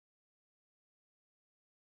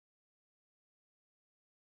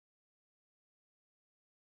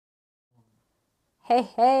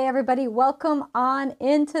Hey, everybody, welcome on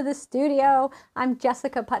into the studio. I'm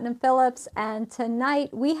Jessica Putnam-Phillips, and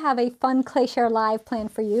tonight we have a fun ClayShare Live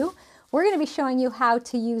planned for you. We're going to be showing you how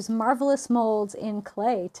to use marvelous molds in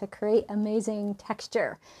clay to create amazing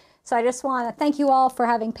texture. So I just want to thank you all for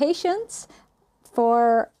having patience,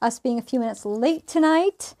 for us being a few minutes late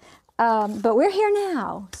tonight. But we're here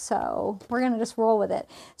now, so we're going to just roll with it.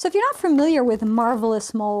 So if you're not familiar with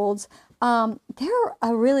Marvelous Molds, they're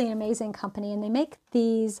a really amazing company, and they make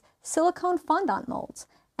these silicone fondant molds.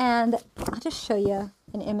 And I'll just show you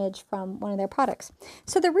an image from one of their products.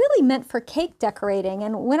 So they're really meant for cake decorating.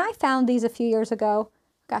 And when I found these a few years ago,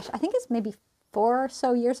 gosh, I think it's maybe 4 or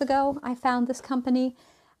so years ago, I found this company.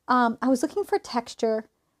 I was looking for texture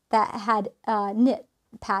that had knit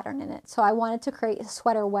pattern in it. So I wanted to create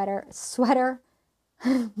sweater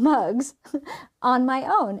mugs on my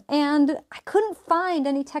own, and I couldn't find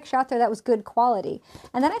any texture out there that was good quality.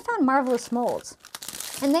 And then I found Marvelous Molds,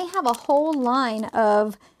 and they have a whole line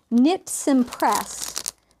of knit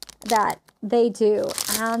Simpress that they do.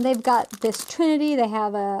 And they've got this Trinity, they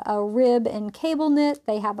have a rib and cable knit,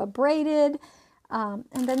 they have a braided, and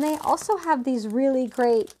then they also have these really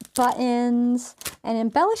great buttons and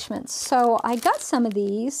embellishments. So I got some of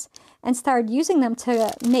these and started using them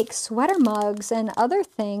to make sweater mugs and other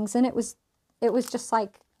things, and it was just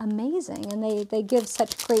like amazing, and they give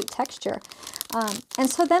such great texture. And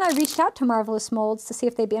so then I reached out to Marvelous Molds to see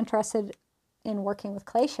if they'd be interested in working with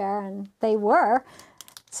ClayShare, and they were.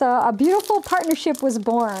 So a beautiful partnership was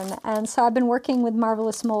born, and so I've been working with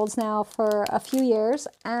Marvelous Molds now for a few years,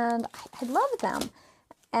 and I love them,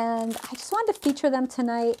 and I just wanted to feature them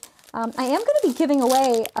tonight. I am going to be giving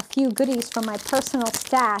away a few goodies from my personal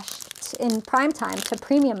stash in prime time to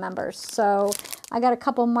premium members. So I got a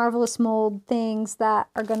couple Marvelous Mold things that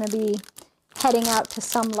are going to be heading out to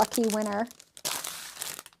some lucky winner.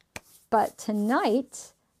 But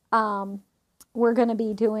tonight, we're going to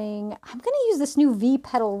be doing, I'm going to use this new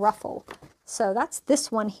V-petal ruffle. So that's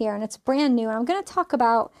this one here, and it's brand new. And I'm going to talk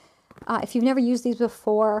about, if you've never used these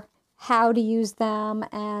before, how to use them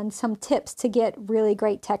and some tips to get really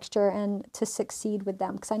great texture and to succeed with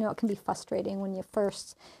them, because I know it can be frustrating when you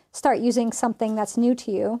first start using something that's new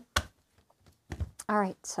to you. All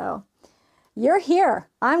right, so you're here.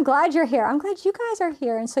 I'm glad you're here. I'm glad you guys are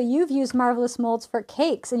here. And so you've used Marvelous Molds for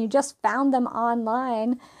cakes, and you just found them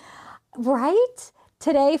online, right?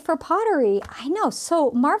 Today for pottery. I know. So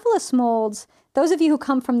Marvelous Molds, those of you who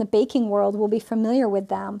come from the baking world will be familiar with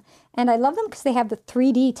them. And I love them because they have the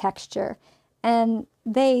 3D texture, and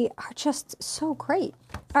they are just so great.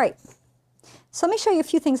 All right. So let me show you a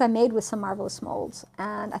few things I made with some Marvelous Molds,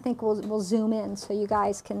 and I think we'll zoom in so you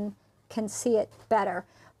guys can see it better.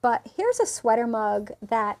 But here's a sweater mug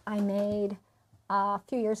that I made a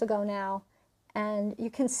few years ago now, and you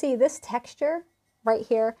can see this texture right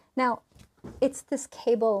here. Now, it's this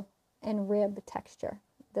cable and rib texture,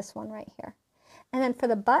 this one right here. And then for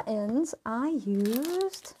the buttons, I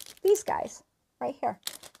used these guys right here,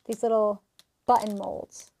 these little button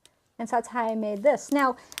molds. And so that's how I made this.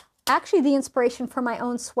 Now, actually, the inspiration for my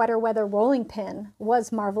own sweater weather rolling pin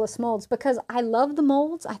was Marvelous Molds, because I love the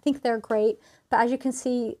molds. I think they're great. But as you can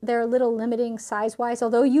see, they're a little limiting size-wise,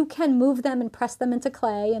 although you can move them and press them into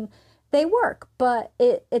clay, and they work. But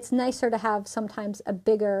it's nicer to have sometimes a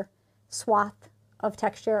bigger swath of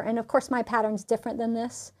texture. And of course, my pattern's different than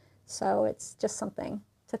this, so it's just something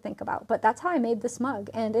to think about. But that's how I made this mug.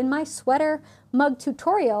 And in my sweater mug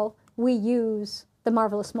tutorial, we use the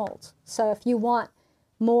Marvelous Molds. So if you want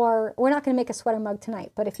more, we're not going to make a sweater mug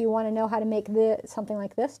tonight, but if you want to know how to make something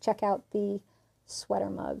like this, check out the sweater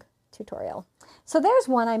mug tutorial. So there's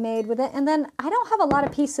one I made with it. And then I don't have a lot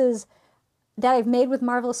of pieces that I've made with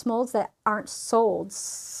Marvelous Molds that aren't sold.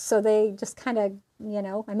 So they just kind of, you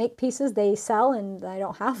know, I make pieces, they sell, and I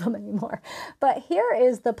don't have them anymore. But here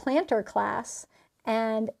is the planter class,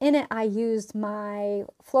 and in it I used my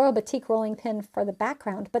Floral Batik rolling pin for the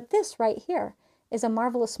background. But this right here is a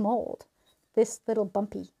Marvelous Mold, this little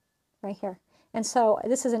bumpy right here. And so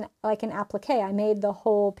this is like an applique. I made the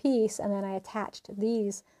whole piece, and then I attached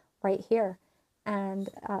these right here, and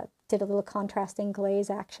did a little contrasting glaze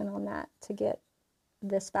action on that to get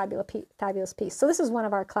this fabulous piece. So this is one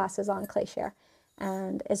of our classes on ClayShare,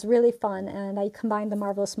 and it's really fun, and I combined the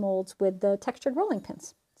Marvelous Molds with the textured rolling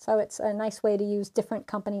pins. So it's a nice way to use different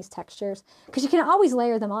companies' textures, because you can always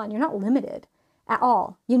layer them on. You're not limited at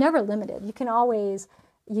all. You're never limited. You can always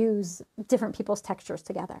use different people's textures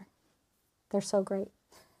together. They're so great.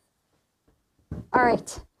 All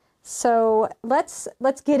right, so let's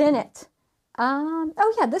get in it.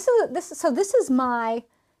 Oh yeah, this is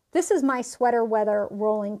my sweater weather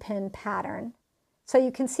rolling pin pattern. So you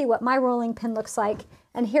can see what my rolling pin looks like.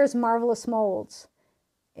 And here's Marvelous Molds.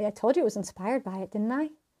 I told you it was inspired by it, didn't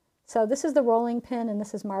I? So this is the rolling pin and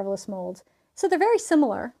this is Marvelous Molds. So they're very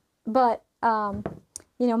similar, but you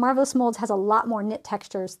know, Marvelous Molds has a lot more knit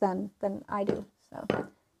textures than I do. So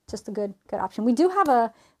just a good option. We do have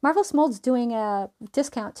a Marvelous Molds doing a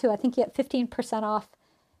discount too. I think you get 15% off,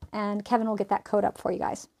 and Kevin will get that code up for you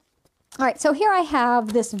guys. All right, so here I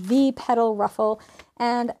have this V petal ruffle,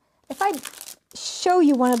 and if I show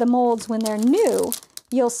you one of the molds when they're new,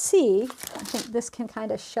 you'll see, I think this can kind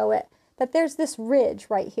of show it, that there's this ridge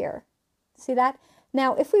right here. See that?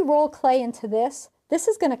 Now, if we roll clay into this, this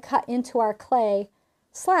is going to cut into our clay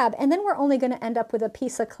slab, and then we're only going to end up with a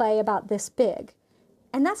piece of clay about this big.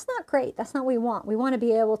 And that's not great. That's not what we want. We want to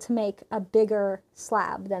be able to make a bigger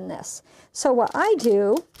slab than this. So what I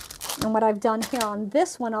do, and what I've done here on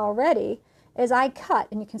this one already, is I cut,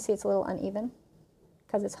 and you can see it's a little uneven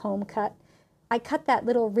because it's home cut. I cut that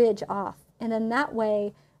little ridge off, and then that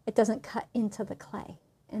way it doesn't cut into the clay.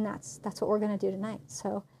 And that's what we're going to do tonight.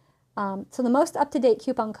 So, so the most up-to-date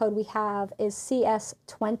coupon code we have is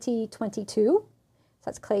CS2022. So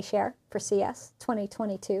that's clay share for CS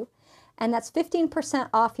 2022. And that's 15%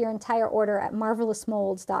 off your entire order at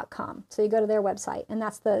marvelousmolds.com. So you go to their website, and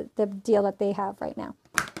that's the deal that they have right now.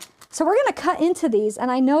 So we're going to cut into these, and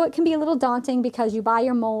I know it can be a little daunting because you buy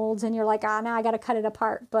your molds and you're like, ah, now I got to cut it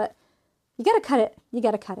apart. But you got to cut it. You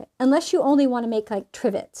got to cut it. Unless you only want to make like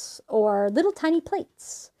trivets or little tiny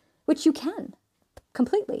plates, which you can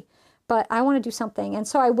completely. But I want to do something. And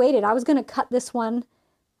so I waited. I was going to cut this one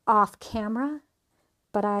off camera.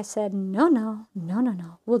 But I said, no, no, no, no,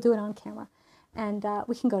 no. We'll do it on camera. And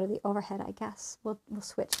we can go to the overhead, I guess. We'll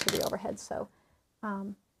switch to the overhead so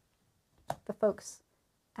the folks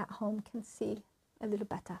at home can see a little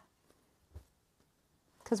better.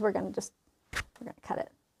 Because we're going to cut it.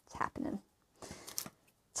 It's happening.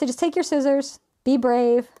 So just take your scissors, be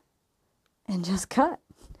brave, and just cut.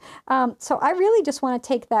 So I really just want to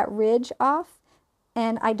take that ridge off.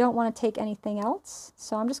 And I don't want to take anything else,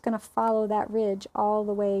 so I'm just going to follow that ridge all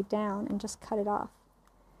the way down and just cut it off.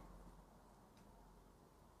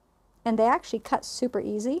 And they actually cut super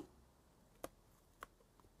easy.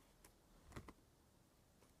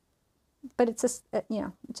 But it's just, you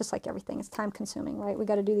know, just like everything, it's time consuming, right? We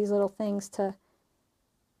got to do these little things to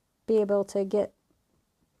be able to get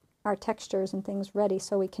our textures and things ready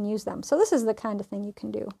so we can use them. So this is the kind of thing you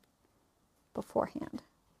can do beforehand.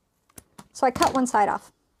 So I cut one side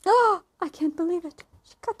off. Oh, I can't believe it.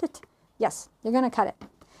 She cut it. Yes, you're going to cut it.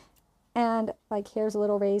 And like here's a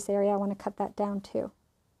little raised area. I want to cut that down too.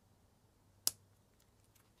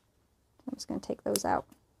 I'm just going to take those out.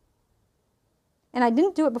 And I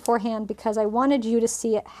didn't do it beforehand because I wanted you to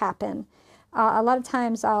see it happen. A lot of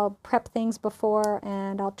times I'll prep things before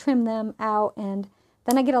and I'll trim them out, and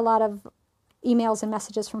then I get a lot of emails and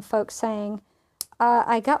messages from folks saying,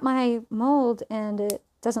 I got my mold and it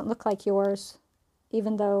doesn't look like yours,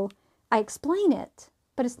 even though I explain it,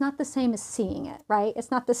 but it's not the same as seeing it, right?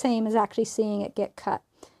 It's not the same as actually seeing it get cut.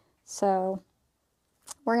 So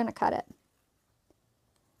we're going to cut it.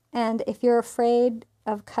 And if you're afraid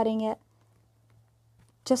of cutting it,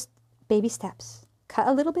 just baby steps. Cut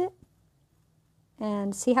a little bit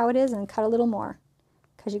and see how it is, and cut a little more,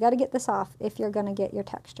 because you got to get this off if you're going to get your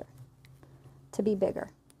texture to be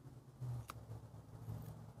bigger.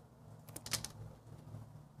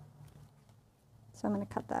 So I'm going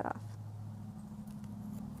to cut that off.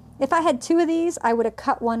 If I had two of these, I would have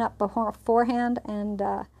cut one up beforehand and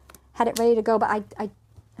had it ready to go, but I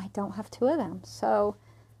don't have two of them. So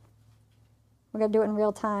we're going to do it in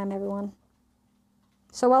real time, everyone.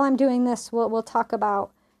 So while I'm doing this, we'll talk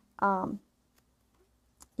about,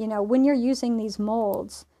 you know, when you're using these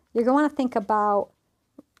molds, you're going to want to think about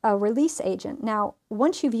a release agent. Now,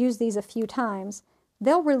 once you've used these a few times,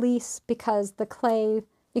 they'll release because the clay,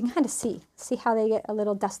 you can kind of see how they get a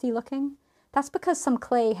little dusty looking. That's because some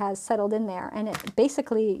clay has settled in there, and it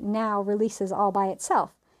basically now releases all by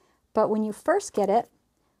itself. But when you first get it,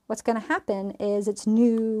 what's going to happen is it's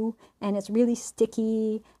new and it's really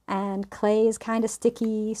sticky, and clay is kind of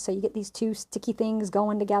sticky, so you get these two sticky things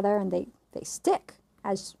going together, and they stick,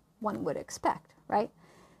 as one would expect, right?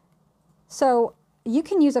 So you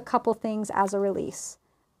can use a couple things as a release.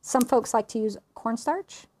 Some folks like to use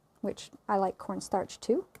cornstarch, which I like cornstarch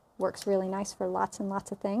too. Works really nice for lots and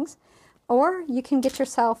lots of things. Or you can get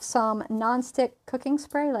yourself some non-stick cooking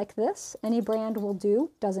spray like this. Any brand will do,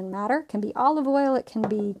 doesn't matter. It can be olive oil, it can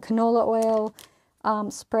be canola oil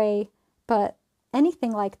spray, but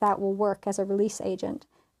anything like that will work as a release agent.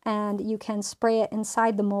 And you can spray it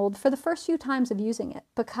inside the mold for the first few times of using it,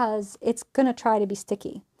 because it's going to try to be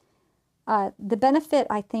sticky. The benefit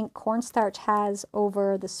I think cornstarch has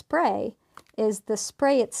over the spray is the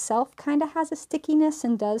spray itself kind of has a stickiness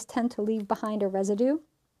and does tend to leave behind a residue.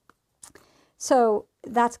 So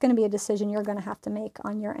that's going to be a decision you're going to have to make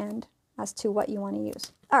on your end as to what you want to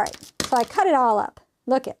use. All right, so I cut it all up.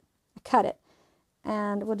 Look it, I cut it.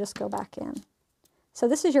 And we'll just go back in. So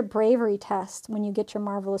this is your bravery test when you get your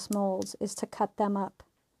marvelous molds, is to cut them up.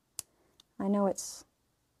 I know it's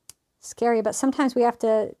scary, but sometimes we have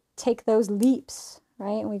to take those leaps,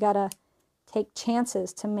 right? And we got to take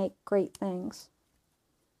chances to make great things.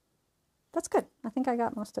 That's good. I think I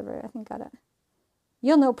got most of it. I think I got it.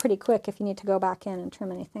 You'll know pretty quick if you need to go back in and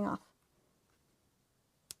trim anything off.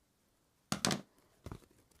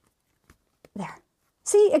 There.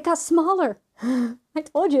 See, it got smaller. I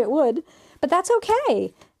told you it would, but that's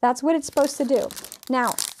okay. That's what it's supposed to do.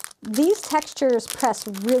 Now, these textures press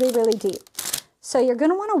really, really deep. So you're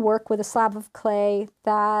going to want to work with a slab of clay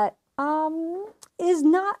that is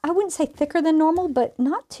not, I wouldn't say thicker than normal, but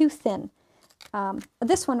not too thin.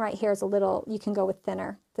 This one right here is a little, you can go with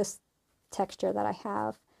thinner, this texture that I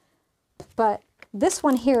have. But this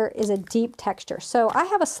one here is a deep texture. So I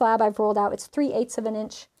have a slab I've rolled out. It's 3/8 of an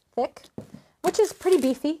inch thick, which is pretty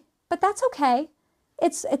beefy. But that's okay.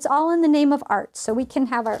 It's all in the name of art, so we can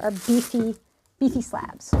have our beefy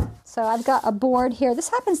slabs. So I've got a board here. This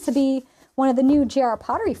happens to be one of the new JR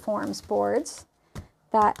Pottery Forms boards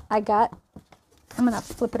that I got. I'm going to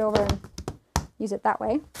flip it over and use it that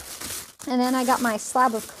way. And then I got my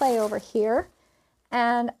slab of clay over here.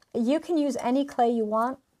 And you can use any clay you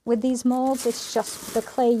want with these molds. It's just the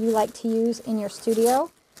clay you like to use in your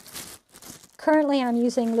studio. Currently I'm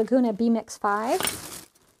using Laguna B-Mix 5.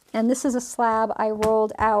 And this is a slab I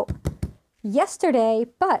rolled out yesterday,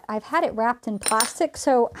 but I've had it wrapped in plastic,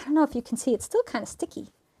 so I don't know if you can see, it's still kind of sticky.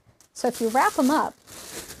 So if you wrap them up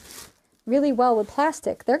really well with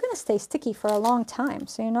plastic, they're going to stay sticky for a long time,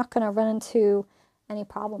 so you're not going to run into any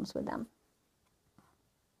problems with them.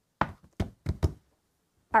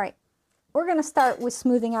 All right, we're going to start with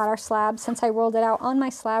smoothing out our slab. Since I rolled it out on my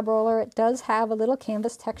slab roller, it does have a little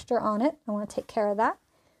canvas texture on it. I want to take care of that.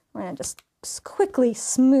 We're going to just quickly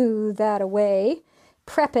smooth that away,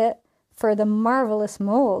 prep it for the marvelous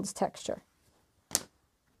molds texture.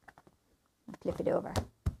 Flip it over.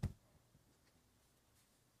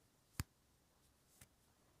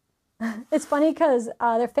 It's funny because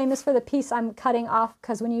they're famous for the piece I'm cutting off,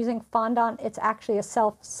 because when using fondant, it's actually a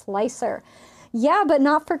self-slicer. Yeah, but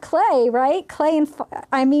not for clay, right? Clay and,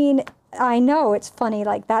 I mean, I know it's funny,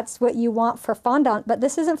 like that's what you want for fondant, but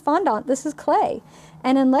this isn't fondant, this is clay.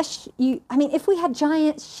 And unless you, I mean, if we had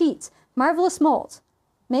giant sheets, marvelous molds,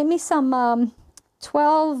 make me some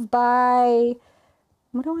 12 by,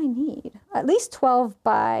 what do I need? At least 12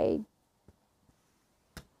 by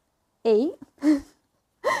 8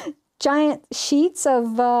 giant sheets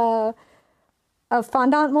of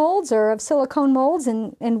fondant molds or of silicone molds,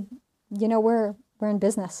 and you know, we're in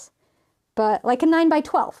business. But like a 9 by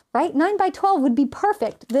 12, right? 9 by 12 would be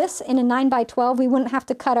perfect. This in a 9 by 12, we wouldn't have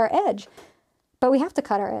to cut our edge. But we have to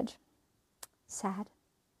cut our edge. Sad,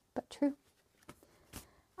 but true.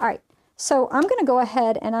 All right, so I'm going to go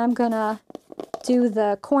ahead and I'm going to do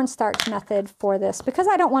the cornstarch method for this because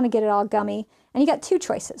I don't want to get it all gummy. And you got two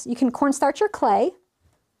choices. You can cornstarch your clay,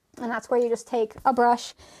 and that's where you just take a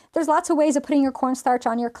brush. There's lots of ways of putting your cornstarch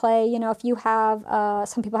on your clay. You know, if you have,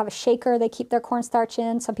 some people have a shaker they keep their cornstarch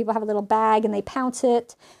in. Some people have a little bag and they pounce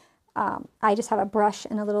it. I just have a brush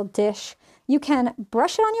and a little dish. You can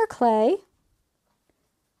brush it on your clay,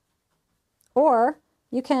 or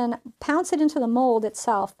you can pounce it into the mold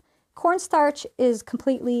itself. Cornstarch is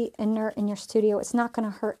completely inert in your studio. It's not going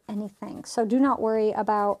to hurt anything. So do not worry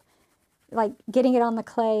about like getting it on the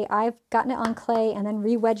clay. I've gotten it on clay and then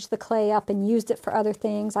re-wedged the clay up and used it for other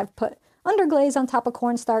things. I've put underglaze on top of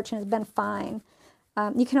cornstarch and it's been fine.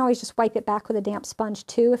 You can always just wipe it back with a damp sponge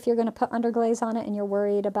too if you're going to put underglaze on it and you're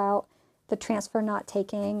worried about the transfer not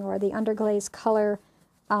taking or the underglaze color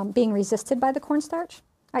being resisted by the cornstarch.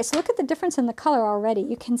 All right, so look at the difference in the color already.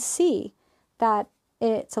 You can see that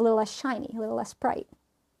it's a little less shiny, a little less bright.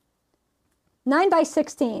 9 by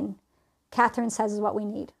 16, Catherine says, is what we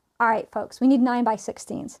need. All right, folks, we need 9 by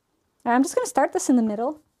 16s. All right, I'm just going to start this in the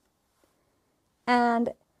middle.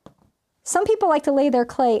 And some people like to lay their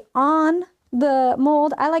clay on the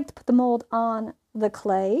mold. I like to put the mold on the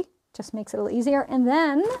clay. Just makes it a little easier. And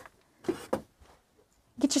then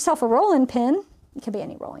get yourself a rolling pin. It could be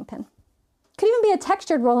any rolling pin. Could even be a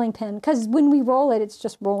textured rolling pin, because when we roll it, it's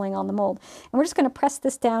just rolling on the mold. And we're just going to press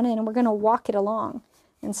this down in and we're going to walk it along.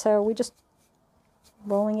 And so we just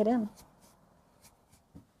rolling it in.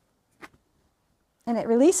 And it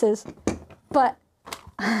releases. But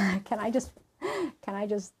Can I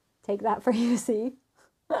just take that for you, see?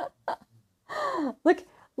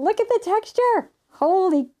 Look at the texture.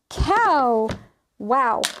 Holy cow.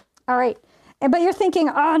 Wow. All right. But you're thinking,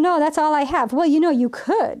 oh no, that's all I have. Well, you know, you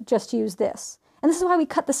could just use this. And this is why we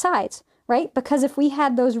cut the sides, right? Because if we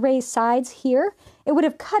had those raised sides here, it would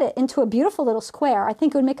have cut it into a beautiful little square. I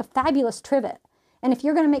think it would make a fabulous trivet. And if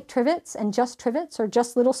you're going to make trivets and just trivets or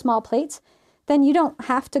just little small plates, then you don't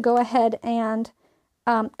have to go ahead and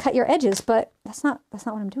cut your edges. But that's not what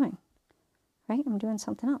I'm doing, right? I'm doing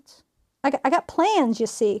something else. I got plans, you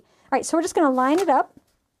see. All right, so we're just going to line it up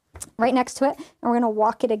right next to it, and we're going to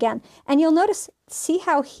walk it again. And you'll notice, see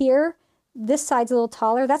how here this side's a little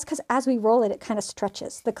taller? That's because as we roll it, it kind of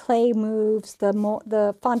stretches. The clay moves,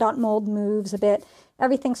 the fondant mold moves a bit.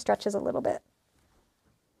 Everything stretches a little bit.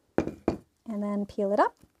 And then peel it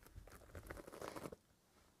up.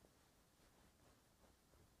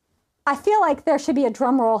 I feel like there should be a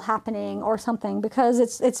drum roll happening or something because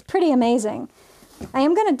it's pretty amazing. I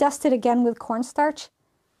am going to dust it again with cornstarch.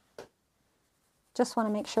 Just want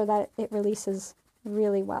to make sure that it releases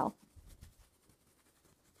really well.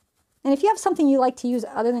 And if you have something you like to use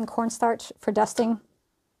other than cornstarch for dusting,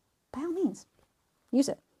 by all means, use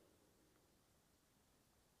it.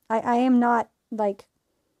 I am not like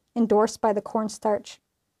endorsed by the cornstarch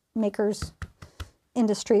makers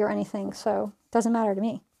industry or anything, so it doesn't matter to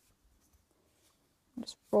me. I'll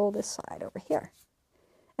just roll this side over here.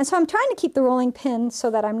 And so I'm trying to keep the rolling pin so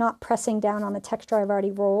that I'm not pressing down on the texture I've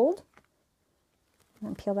already rolled. And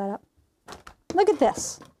then peel that up. Look at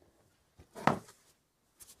this.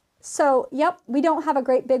 So, yep, we don't have a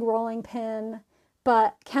great big rolling pin,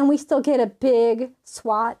 but can we still get a big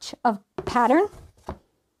swatch of pattern?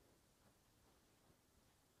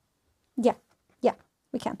 Yeah,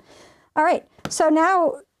 we can. All right, so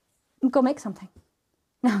now go make something.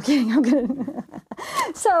 No, I'm kidding, I'm gonna.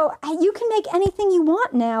 So you can make anything you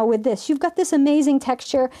want now with this. You've got this amazing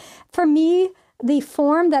texture. For me, the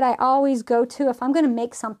form that I always go to if I'm gonna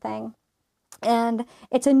make something and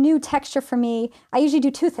it's a new texture for me, I usually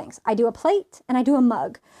do two things. I do a plate and I do a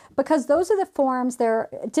mug because those are the forms, they're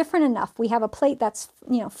different enough. We have a plate that's,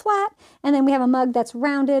 you know, flat, and then we have a mug that's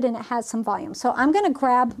rounded and it has some volume. So I'm gonna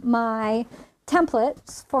grab my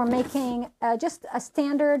templates for making just a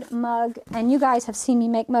standard mug, and you guys have seen me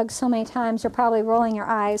make mugs so many times, you're probably rolling your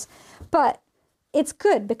eyes, but it's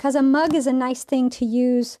good because a mug is a nice thing to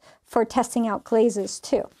use for testing out glazes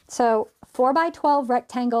too. So 4x12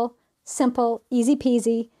 rectangle, simple, easy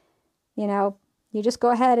peasy. You know, you just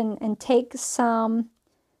go ahead and take some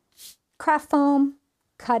craft foam,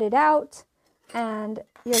 cut it out, and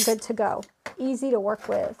you're good to go. Easy to work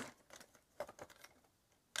with.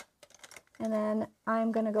 And then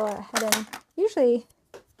I'm going to go ahead and usually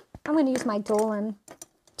I'm going to use my Dolan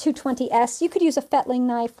 220S. You could use a fettling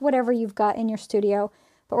knife, whatever you've got in your studio,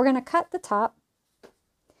 but we're going to cut the top.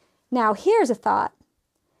 Now here's a thought.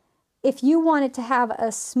 If you wanted to have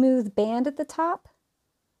a smooth band at the top,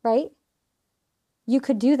 right, you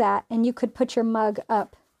could do that and you could put your mug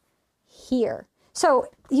up here. So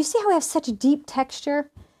you see how I have such deep texture?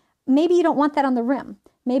 Maybe you don't want that on the rim.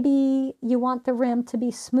 Maybe you want the rim to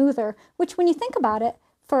be smoother, which when you think about it,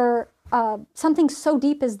 for something so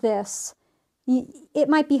deep as this, it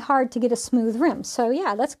might be hard to get a smooth rim. So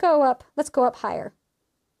yeah, let's go up higher,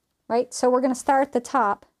 right? So we're going to start at the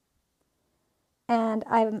top, and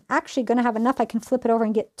I'm actually going to have enough I can flip it over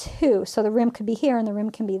and get two. So the rim could be here and the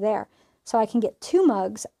rim can be there. So I can get two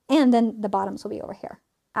mugs, and then the bottoms will be over here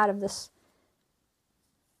out of this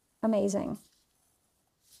amazing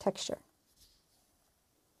texture.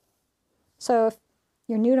 So if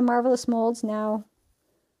you're new to Marvelous Molds now,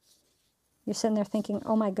 you're sitting there thinking,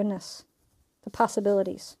 oh my goodness, the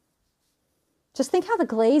possibilities. Just think how the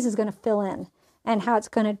glaze is going to fill in and how it's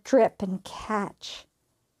going to drip and catch.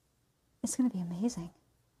 It's going to be amazing.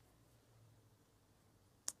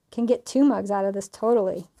 Can get two mugs out of this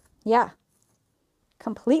totally. Yeah,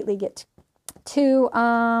 completely get two.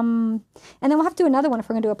 And then we'll have to do another one if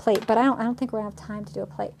we're going to do a plate, but I don't think we're going to have time to do a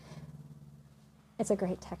plate. It's a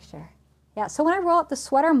great texture. Yeah, so when I roll up the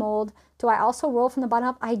sweater mold, do I also roll from the bottom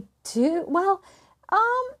up? I do. Well,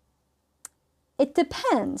 it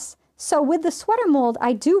depends. So with the sweater mold,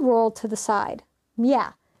 I do roll to the side.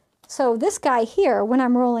 Yeah. So this guy here, when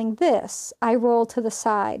I'm rolling this, I roll to the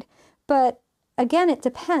side. But again, it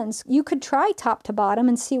depends. You could try top to bottom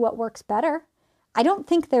and see what works better. I don't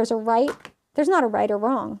think there's not a right or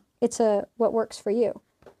wrong. It's what works for you.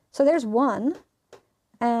 So there's one.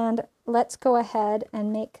 And let's go ahead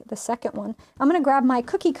and make the second one. I'm going to grab my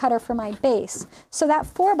cookie cutter for my base. So that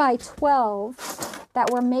 4x12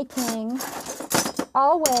 that we're making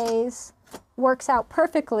always works out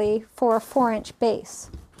perfectly for a 4-inch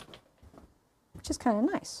base, which is kind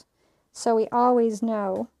of nice. So we always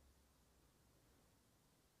know.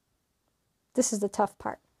 This is the tough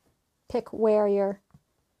part. Pick where your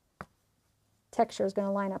texture is going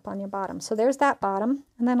to line up on your bottom. So there's that bottom,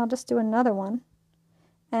 and then I'll just do another one.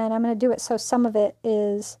 And I'm going to do it so some of it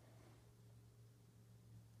is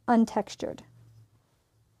untextured.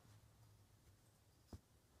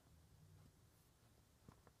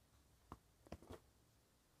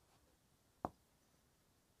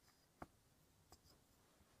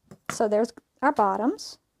 So there's our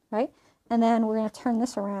bottoms, right? And then we're going to turn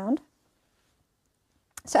this around.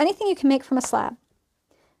 So anything you can make from a slab,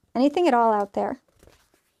 anything at all out there,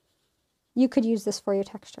 you could use this for your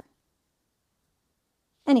texture.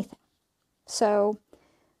 Anything. So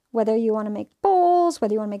whether you want to make bowls,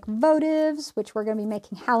 whether you want to make votives, which we're going to be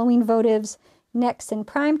making Halloween votives next in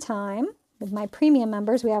prime time with my premium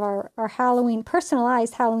members. We have our Halloween,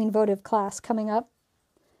 personalized Halloween votive class coming up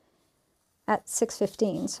at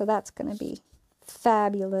 6:15. So that's going to be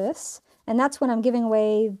fabulous. And that's when I'm giving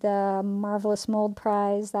away the Marvelous Mold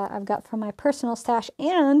Prize that I've got from my personal stash,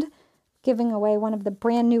 and giving away one of the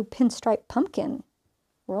brand new Pinstripe Pumpkin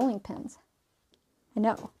rolling pins. I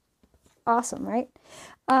know. Awesome, right?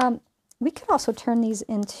 We could also turn these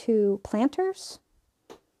into planters,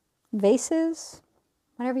 vases,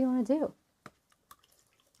 whatever you want to do.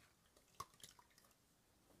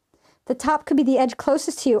 The top could be the edge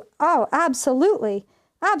closest to you. Oh, absolutely.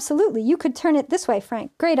 Absolutely. You could turn it this way,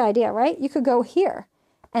 Frank. Great idea, right? You could go here,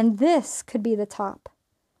 and this could be the top.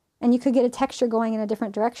 And you could get a texture going in a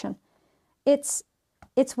different direction. It's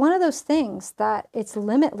one of those things that it's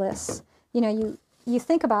limitless. You know, you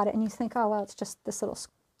think about it and you think, oh, well, it's just this little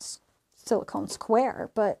silicone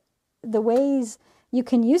square. But the ways you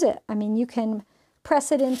can use it, I mean, you can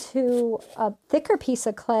press it into a thicker piece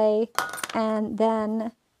of clay and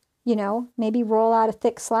then, you know, maybe roll out a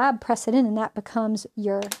thick slab, press it in, and that becomes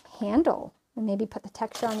your handle. And maybe put the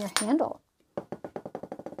texture on your handle.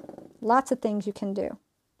 Lots of things you can do.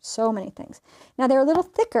 So many things. Now, they're a little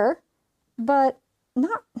thicker, but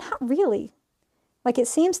not really. Like, it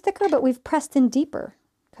seems thicker, but we've pressed in deeper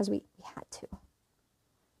because we had to.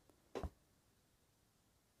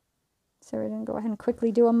 So we're going to go ahead and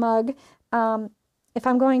quickly do a mug. If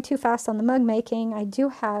I'm going too fast on the mug making, I do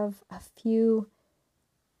have a few,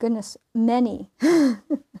 goodness, many,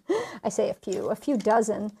 I say a few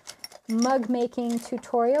dozen mug making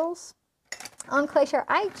tutorials on Clayshare.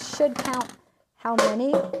 I should count how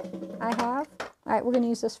many I have. All right, we're going to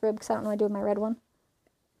use this rib because I don't know what to do with my red one.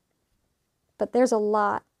 But there's a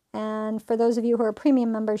lot. And for those of you who are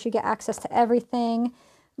premium members, you get access to everything.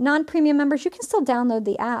 Non-premium members, you can still download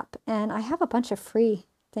the app. And I have a bunch of free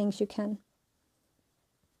things you can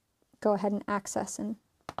go ahead and access and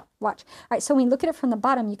watch. All right, so when you look at it from the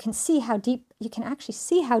bottom, you can see how deep, you can actually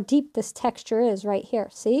see how deep this texture is right here.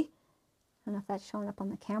 See? I don't know if that's showing up on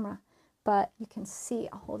the camera, but you can see,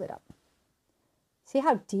 I'll hold it up. See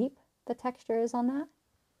how deep the texture is on that?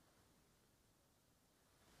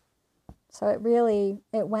 So it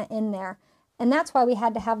went in there. And that's why we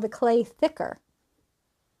had to have the clay thicker.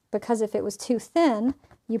 Because if it was too thin,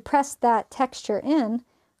 you press that texture in,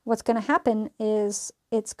 what's going to happen is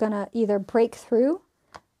it's going to either break through,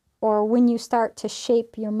 or when you start to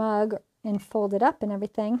shape your mug and fold it up and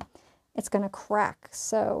everything, it's going to crack.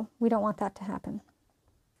 So we don't want that to happen.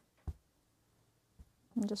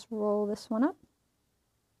 And just roll this one up.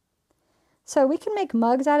 So we can make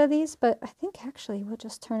mugs out of these, but I think actually we'll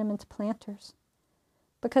just turn them into planters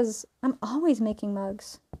because I'm always making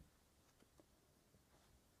mugs,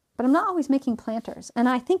 but I'm not always making planters. And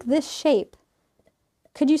I think this shape,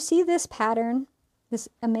 could you see this pattern, this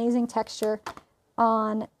amazing texture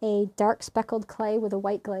on a dark speckled clay with a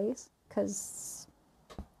white glaze? Because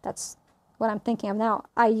that's what I'm thinking of now.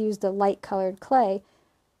 I used a light colored clay,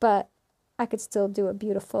 but I could still do a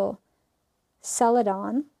beautiful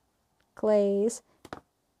Celadon glaze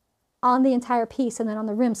on the entire piece, and then on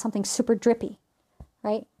the rim something super drippy,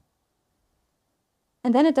 right?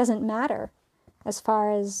 And then it doesn't matter as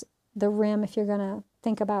far as the rim if you're going to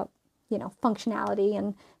think about, you know, functionality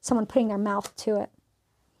and someone putting their mouth to it.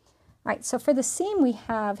 All right, so for the seam we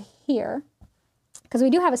have here, because we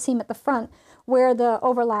do have a seam at the front where the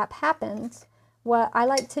overlap happens, what I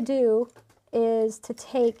like to do is to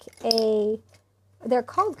take they're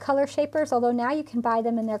called color shapers, although now you can buy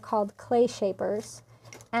them and they're called clay shapers.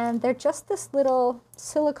 And they're just this little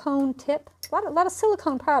silicone tip. A lot of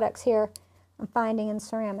silicone products here I'm finding in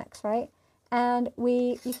ceramics, right? And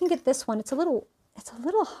you can get this one. It's a little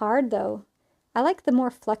hard though. I like the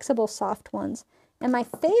more flexible, soft ones. And my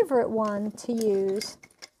favorite one to use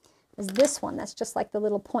is this one that's just like the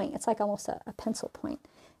little point. It's like almost a pencil point.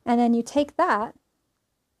 And then you take that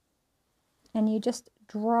and you just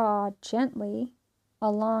draw gently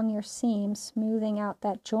along your seam, smoothing out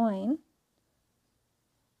that join.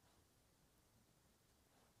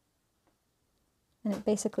 And it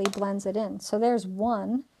basically blends it in. So there's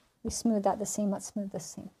one. We smoothed out the seam. Let's smooth this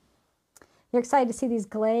seam. You're excited to see these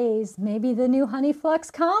glazed, maybe the new Honey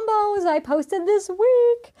Flux combos I posted this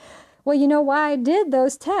week. Well, you know why I did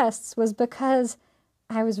those tests was because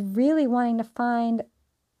I was really wanting to find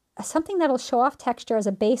something that'll show off texture as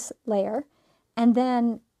a base layer and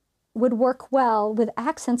then would work well with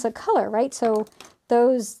accents of color, right? So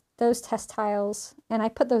those test tiles, and I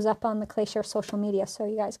put those up on the Clayshare social media, so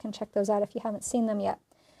you guys can check those out if you haven't seen them yet.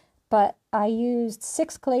 But I used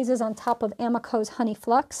 6 glazes on top of Amico's Honey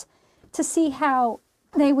Flux to see how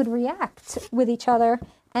they would react with each other,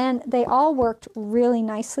 and they all worked really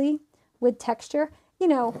nicely with texture. You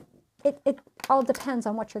know, it all depends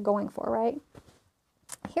on what you're going for, right?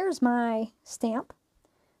 Here's my stamp.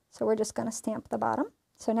 So we're just going to stamp the bottom.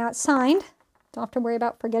 So now it's signed. Don't have to worry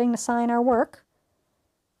about forgetting to sign our work.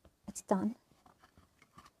 It's done.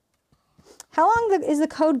 How long is the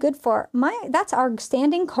code good for? That's our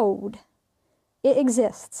standing code. It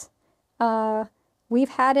exists. We've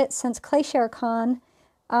had it since ClayShareCon.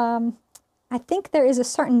 I think there is a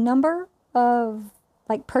certain number of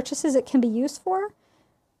like purchases it can be used for,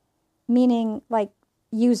 meaning like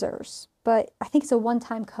users. But I think it's a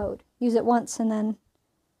one-time code. Use it once and then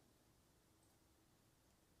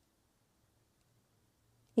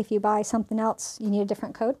if you buy something else, you need a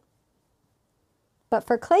different code. But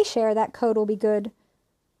for ClayShare, that code will be good.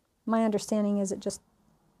 My understanding is it just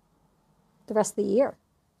the rest of the year.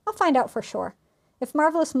 I'll find out for sure. If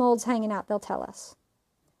Marvelous Mold's hanging out, they'll tell us.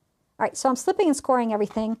 All right, so I'm slipping and scoring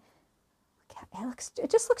everything. It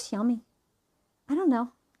just looks yummy. I don't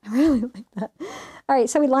know. I really like that. All right,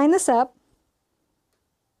 so we line this up.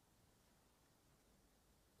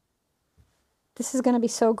 This is going to be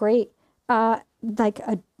so great. Like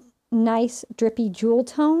a nice drippy jewel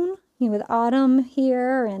tone, you know, with autumn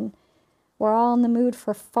here, and we're all in the mood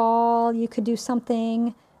for fall. You could do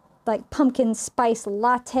something like pumpkin spice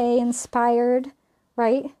latte inspired,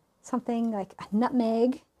 right? Something like a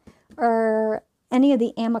nutmeg or any of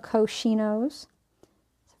the Amico chinos.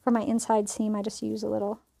 For my inside seam, I just use a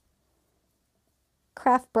little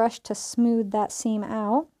craft brush to smooth that seam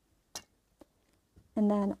out. And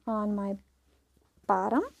then on my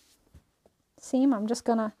bottom seam, I'm just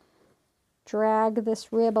going to drag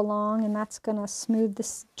this rib along, and that's going to smooth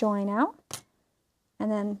this join out.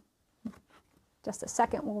 And then just a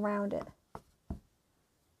second, we'll round it.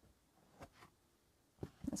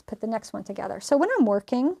 Let's put the next one together. So when I'm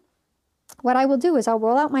working, what I will do is I'll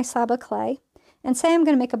roll out my slab of clay and say I'm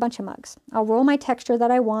going to make a bunch of mugs. I'll roll my texture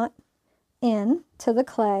that I want in to the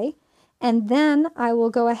clay, and then I will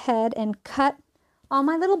go ahead and cut all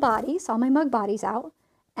my little bodies, all my mug bodies out,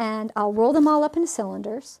 and I'll roll them all up into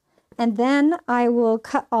cylinders, and then I will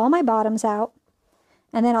cut all my bottoms out,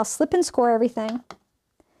 and then I'll slip and score everything,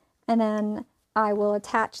 and then I will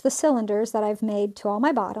attach the cylinders that I've made to all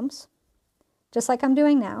my bottoms, just like I'm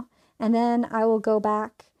doing now, and then I will go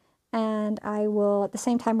back and I will at the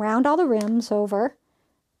same time round all the rims over.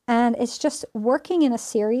 And it's just working in a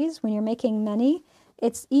series. When you're making many,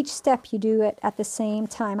 it's each step you do it at the same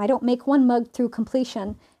time. I don't make one mug through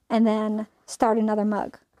completion and then start another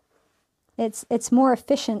mug. It's more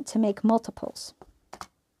efficient to make multiples.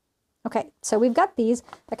 Okay, so we've got these.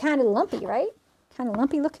 They're kind of lumpy, right? Kind of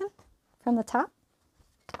lumpy looking from the top.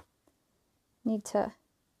 Need to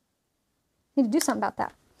do something about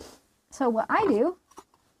that. So what I do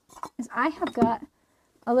is I have got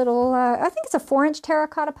a little, I think it's a 4-inch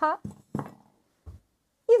terracotta pot.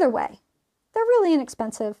 Either way, they're really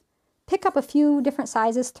inexpensive. Pick up a few different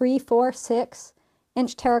sizes, 3, 4,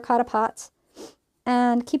 6-inch terracotta pots,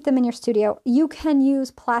 and keep them in your studio. You can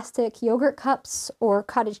use plastic yogurt cups or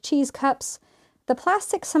cottage cheese cups. The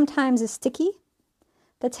plastic sometimes is sticky.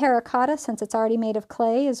 The terracotta, since it's already made of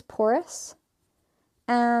clay, is porous.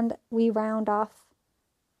 And we round off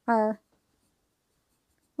our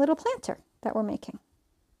little planter that we're making,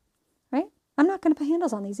 right? I'm not going to put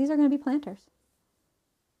handles on these. These are going to be planters.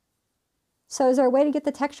 So is there a way to get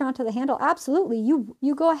the texture onto the handle? Absolutely.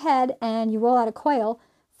 You go ahead and you roll out a coil,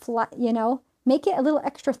 you know, make it a little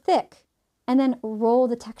extra thick, and then roll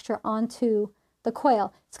the texture onto the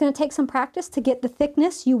coil. It's going to take some practice to get the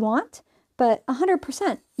thickness you want, but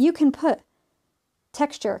 100% you can put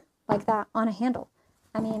texture like that on a handle.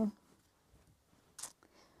 I mean,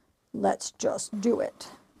 let's just do it.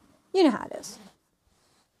 You know how it is.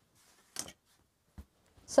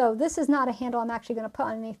 So this is not a handle I'm actually going to put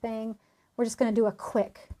on anything. We're just going to do a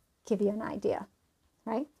quick, give you an idea,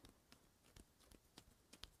 right?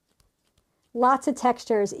 Lots of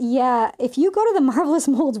textures. Yeah, if you go to the Marvelous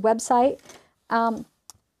Molds website, I'm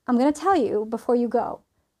going to tell you before you go,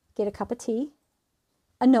 get a cup of tea,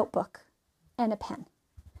 a notebook, and a pen.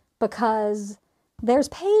 Because there's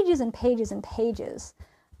pages and pages and pages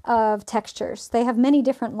of textures. They have many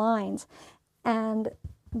different lines, and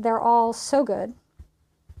they're all so good.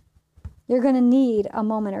 You're going to need a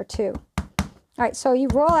moment or two. All right, so you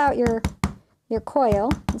roll out your coil.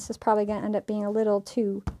 This is probably going to end up being a little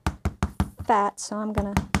too fat, so I'm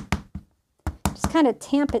going to just kind of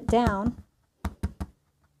tamp it down.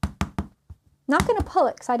 Not going to pull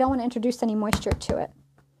it because I don't want to introduce any moisture to it.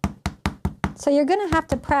 So you're going to have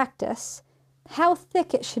to practice how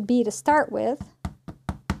thick it should be to start with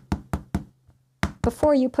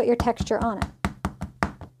before you put your texture on it.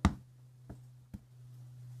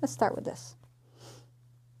 Let's start with this.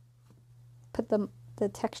 Put the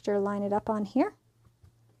texture, line it up on here,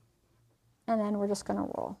 and then we're just going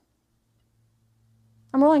to roll.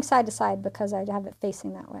 I'm rolling side to side because I have it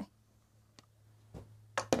facing that way.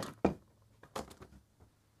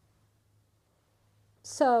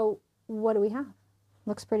 So what do we have?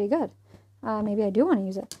 Looks pretty good. Maybe I do want to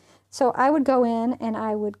use it. So I would go in and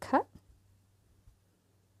I would cut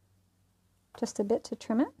just a bit to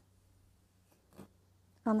trim it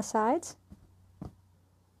on the sides.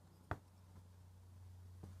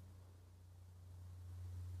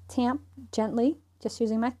 Tamp gently, just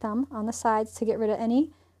using my thumb on the sides to get rid of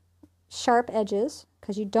any sharp edges,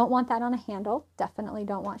 because you don't want that on a handle. Definitely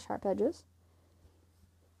don't want sharp edges.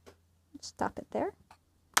 Stop it there.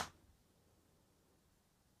 I'm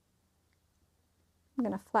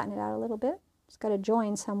going to flatten it out a little bit. It's got to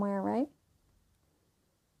join somewhere, right?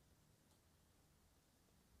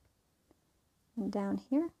 And down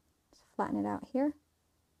here, just flatten it out here.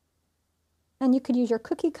 And you could use your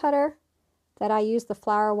cookie cutter that I use, the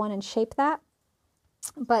flower one, and shape that.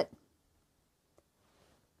 But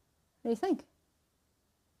what do you think?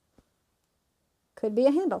 Could be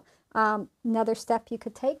a handle. Another step you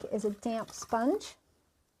could take is a damp sponge.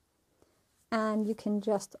 And you can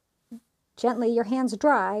just gently, your hands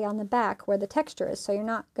dry on the back where the texture is, so you're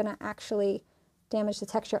not going to actually damage the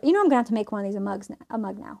texture. You know I'm going to have to make one of these a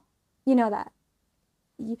mug now. You know that.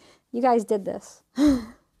 You guys did this.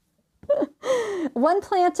 One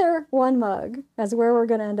planter, one mug. That's where we're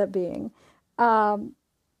going to end up being.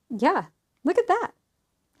 Yeah, look at that.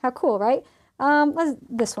 How cool, right?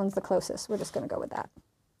 This one's the closest. We're just going to go with that.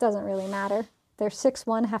 Doesn't really matter. There's 6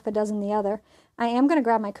 one, half a dozen the other. I am going to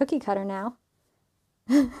grab my cookie cutter now.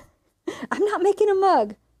 I'm not making a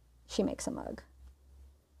mug. She makes a mug.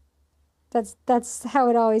 That's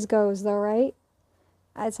how it always goes, though, right?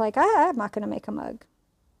 It's like, I'm not going to make a mug.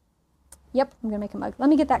 Yep, I'm going to make a mug. Let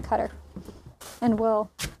me get that cutter, and we'll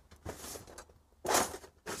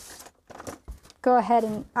go ahead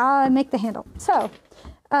and make the handle. So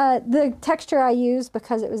the texture I used,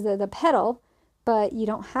 because it was the petal, but you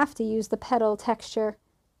don't have to use the petal texture.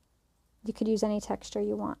 You could use any texture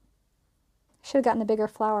you want. I should have gotten a bigger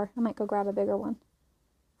flower. I might go grab a bigger one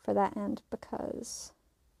for that end, because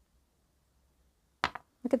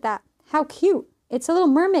look at that. How cute. It's a little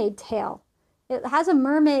mermaid tail. It has a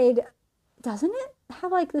mermaid, doesn't it?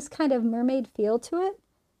 Have like this kind of mermaid feel to it?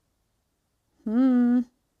 I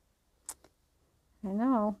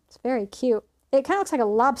know. It's very cute. It kind of looks like a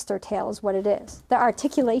lobster tail is what it is. The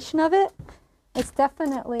articulation of it, it's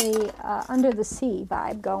definitely under the sea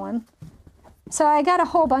vibe going. So I got a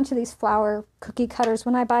whole bunch of these flower cookie cutters.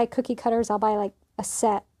 When I buy cookie cutters, I'll buy like a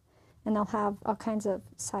set, and they'll have all kinds of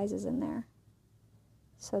sizes in there,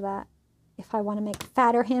 so that if I want to make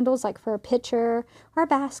fatter handles, like for a pitcher or a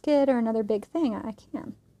basket or another big thing, I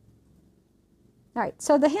can. All right,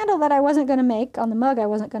 so the handle that I wasn't going to make on the mug, I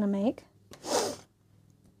wasn't going to make.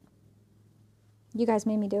 You guys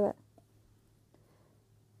made me do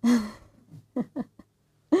it.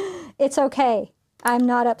 It's okay. I'm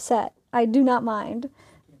not upset. I do not mind.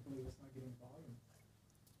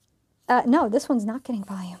 No, this one's not getting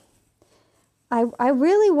volume. I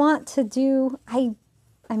really want to do, I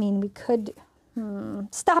mean, we could,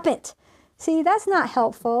 stop it. See, that's not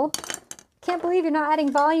helpful. Can't believe you're not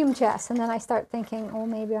adding volume, Jess. And then I start thinking, oh,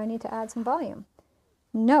 maybe I need to add some volume.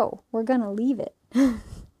 No, we're going to leave it. We're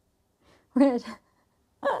gonna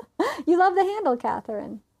You love the handle,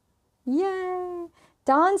 Catherine. Yay.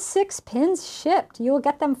 Dawn 6 pins shipped. You will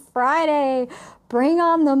get them Friday. Bring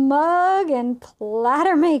on the mug and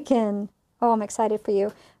platter making. Oh, I'm excited for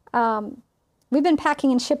you. We've been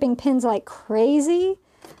packing and shipping pins like crazy.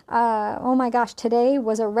 Oh my gosh, today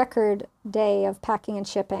was a record day of packing and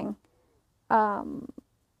shipping.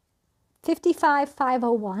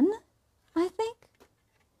 55,501, I think.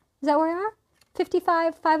 Is that where we are?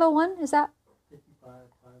 55,501, is that?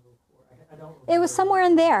 55,504. I don't It was somewhere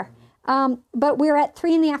in there. But we were at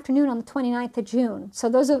 3 in the afternoon on the 29th of June. So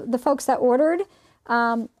those are the folks that ordered.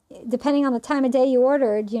 Depending on the time of day you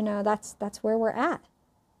ordered, you know, that's where we're at.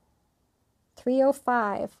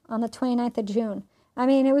 3:05 on the 29th of June. I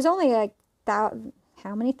mean, it was only like, how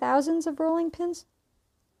many thousands of rolling pins?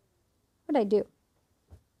 What did I do?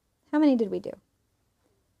 How many did we do?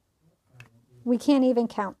 We can't even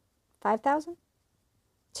count. 5,000?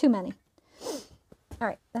 Too many. All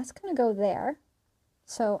right, that's going to go there.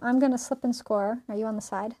 So I'm going to slip and score. Are you on the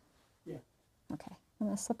side? Yeah. Okay, I'm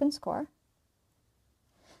going to slip and score.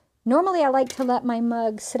 Normally I like to let my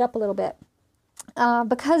mug sit up a little bit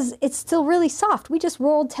because it's still really soft. We just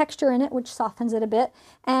rolled texture in it, which softens it a bit,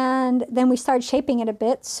 and then we started shaping it a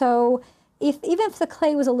bit. So even if the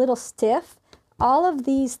clay was a little stiff, all of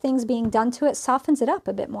these things being done to it softens it up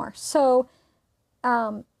a bit more. So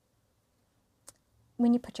when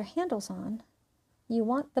you put your handles on, you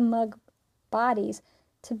want the mug bodies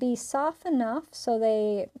to be soft enough so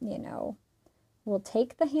they, you know, will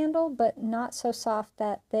take the handle, but not so soft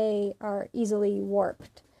that they are easily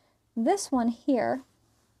warped. This one here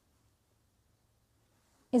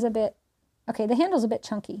is a bit, okay, the handle's a bit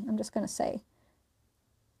chunky, I'm just going to say.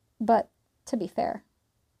 But to be fair,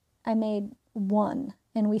 I made one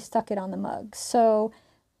and we stuck it on the mug. So,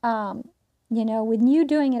 you know, when you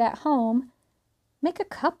doing it at home, make a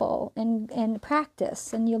couple and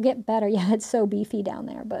practice and you'll get better. Yeah, it's so beefy down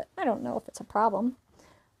there, but I don't know if it's a problem.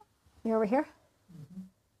 You over here?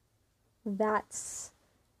 Mm-hmm. That's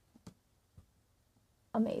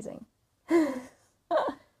amazing.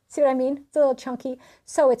 See what I mean? It's a little chunky.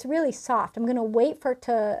 So it's really soft. I'm going to wait for it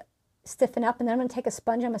to stiffen up and then I'm going to take a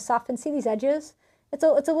sponge. I'm going to soften. See these edges? It's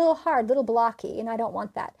a little hard, a little blocky, and I don't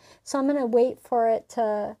want that. So I'm going to wait for it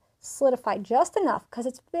to solidify just enough because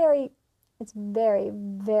it's very,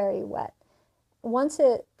 very wet. Once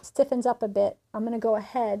it stiffens up a bit, I'm going to go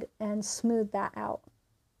ahead and smooth that out.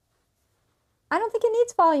 I don't think it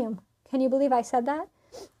needs volume. Can you believe I said that?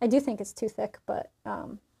 I do think it's too thick, but,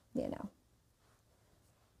 you know,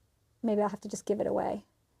 maybe I'll have to just give it away.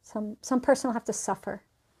 Some person will have to suffer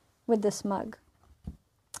with this mug.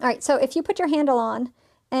 All right, so if you put your handle on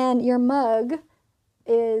and your mug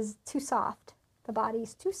is too soft, the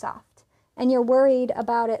body's too soft, and you're worried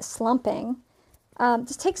about it slumping,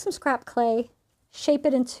 just take some scrap clay, shape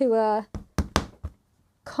it into a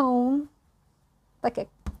cone, like a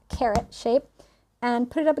carrot shape, and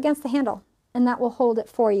put it up against the handle, and that will hold it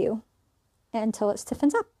for you until it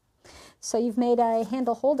stiffens up. So you've made a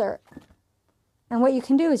handle holder, and what you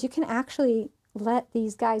can do is you can actually let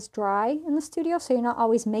these guys dry in the studio so you're not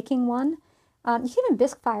always making one. You can even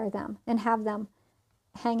bisque fire them and have them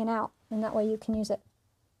hanging out, and that way you can use it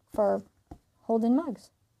for holding mugs.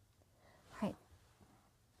 All right.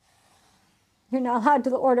 You're not allowed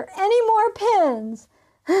to order any more pins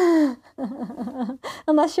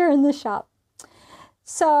unless you're in the shop.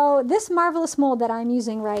 So this marvelous mold that I'm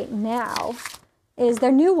using right now is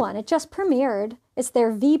their new one. It just premiered. It's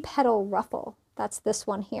their V-petal ruffle. That's this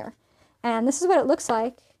one here. And this is what it looks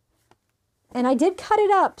like. And I did cut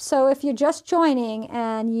it up, so if you're just joining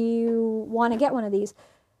and you want to get one of these,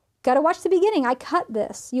 got to watch the beginning. I cut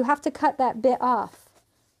this. You have to cut that bit off,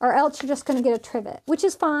 or else you're just going to get a trivet, which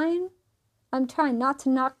is fine. I'm trying not to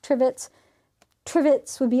knock trivets.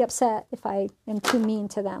 Trivets would be upset if I am too mean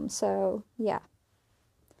to them, so yeah.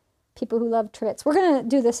 People who love trivets. We're going to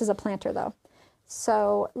do this as a planter, though.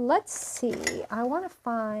 So let's see. I want to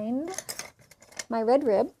find my red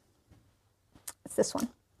rib. It's this one.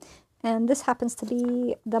 And this happens to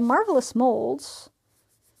be the Marvelous Molds,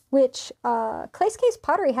 which Clayscape's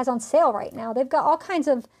Pottery has on sale right now. They've got all kinds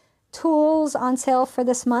of tools on sale for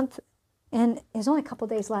this month, and there's only a couple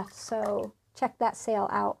days left, so check that sale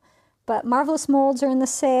out. But Marvelous Molds are in the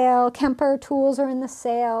sale. Kemper tools are in the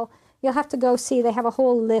sale. You'll have to go see. They have a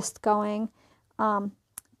whole list going.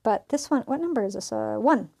 But this one, what number is this? 1.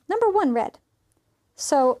 Number 1 red.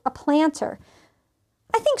 So a planter.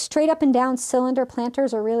 I think straight up and down cylinder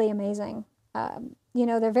planters are really amazing. You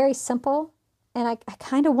know, they're very simple, and I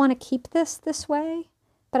kind of want to keep this way,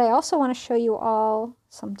 but I also want to show you all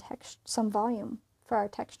some volume for our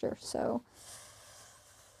texture. So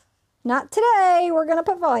not today. We're going to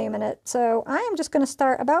put volume in it. So I am just going to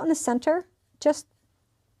start about in the center,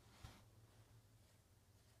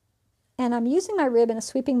 and I'm using my rib in a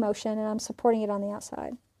sweeping motion, and I'm supporting it on the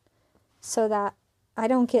outside so that I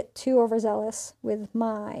don't get too overzealous with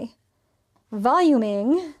my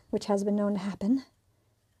voluming. which has been known to happen.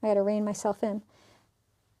 I got to rein myself in.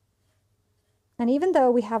 And even though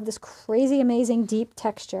we have this crazy, amazing, deep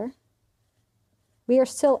texture, we are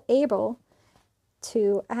still able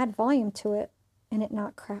to add volume to it and it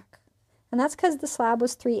not crack. And that's because the slab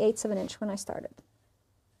was 3/8 of an inch when I started.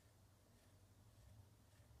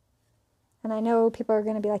 And I know people are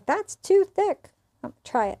going to be like, that's too thick.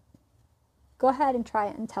 Try it. Go ahead and try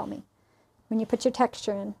it and tell me. When you put your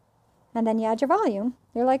texture in and then you add your volume,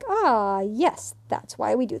 you're like, ah, yes, that's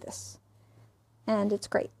why we do this. And it's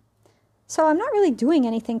great. So I'm not really doing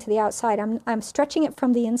anything to the outside. I'm stretching it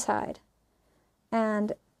from the inside.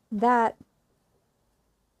 And that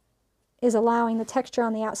is allowing the texture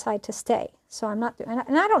on the outside to stay. So I'm not doing,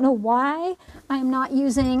 and I don't know why I'm not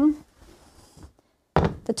using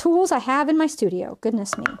the tools I have in my studio.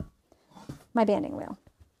 Goodness me. My banding wheel.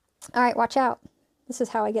 All right, watch out. This is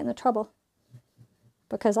how I get into trouble.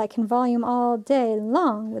 Because I can volume all day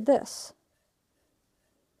long with this.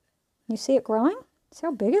 You see it growing? See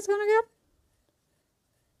how big it's going to get?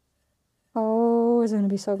 Oh, it's going to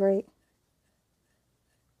be so great.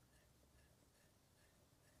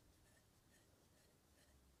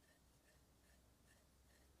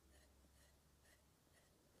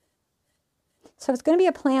 So if it's going to be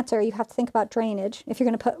a planter, you have to think about drainage if you're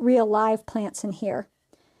going to put real live plants in here.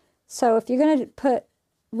 So if you're going to put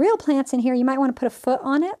real plants in here, you might want to put a foot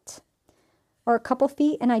on it or a couple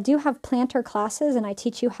feet. And I do have planter classes and I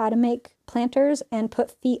teach you how to make planters and put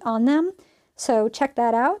feet on them. So check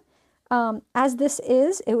that out. As this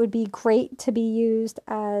is, it would be great to be used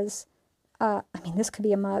as, I mean, this could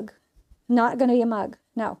be a mug. Not going to be a mug.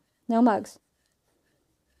 No, no mugs.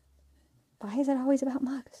 Why is it always about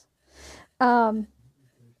mugs?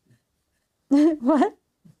 What?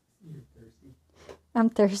 I'm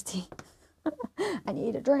thirsty. I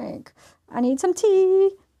need a drink. I need some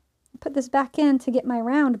tea. Put this back in to get my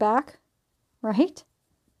round back, right?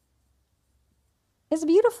 It's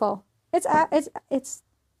beautiful. It's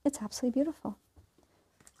absolutely beautiful.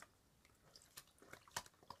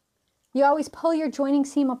 You always pull your joining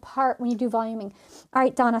seam apart when you do voluming. All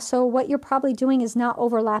right, Donna, so what you're probably doing is not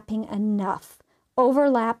overlapping enough.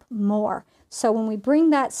 Overlap more. So when we bring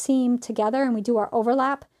that seam together and we do our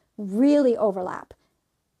overlap, really overlap.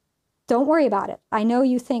 Don't worry about it. I know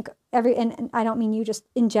you think and I don't mean you, just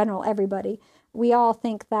in general, everybody. We all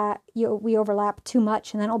think that we overlap too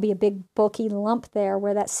much and then it'll be a big bulky lump there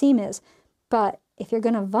where that seam is. But if you're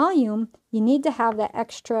going to volume, you need to have that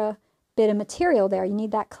extra bit of material there. You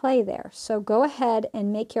need that clay there. So go ahead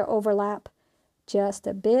and make your overlap just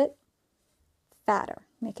a bit fatter.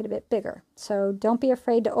 Make it a bit bigger. So don't be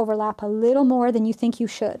afraid to overlap a little more than you think you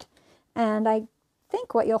should. And I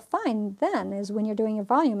think what you'll find then is when you're doing your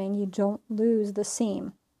voluming, you don't lose the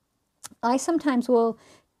seam. I sometimes will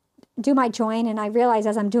do my join and I realize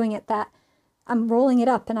as I'm doing it that I'm rolling it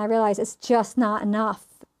up and I realize it's just not enough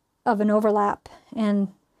of an overlap. And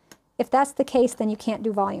if that's the case, then you can't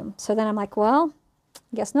do volume. So then I'm like, well,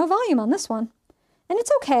 I guess no volume on this one. And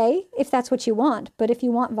it's okay if that's what you want, but if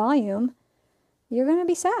you want volume, you're going to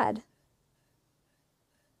be sad.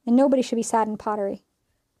 And nobody should be sad in pottery.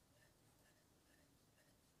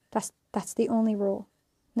 That's the only rule.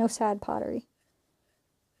 No sad pottery.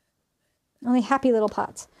 Only happy little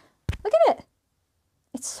pots. Look at it.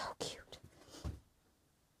 It's so cute.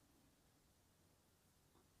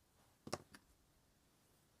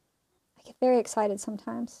 I get very excited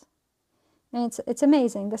sometimes. And it's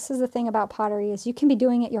amazing. This is the thing about pottery is you can be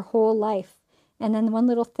doing it your whole life. And then one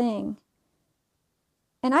little thing.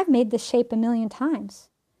 And I've made this shape a million times.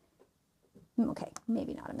 Okay,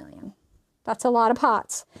 maybe not a million. That's a lot of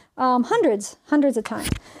pots. Hundreds of times.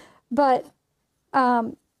 But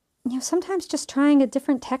you know, sometimes just trying a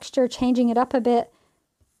different texture, changing it up a bit,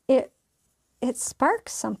 it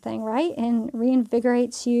sparks something, right? And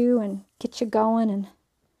reinvigorates you and gets you going. And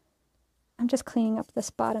I'm just cleaning up this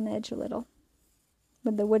bottom edge a little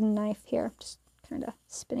with the wooden knife here, just kind of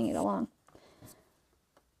spinning it along.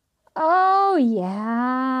 Oh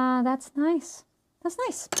yeah, that's nice. That's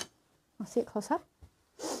nice. I'll see it close up.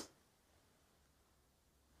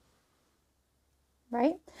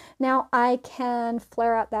 Right? Now I can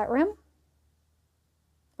flare out that rim,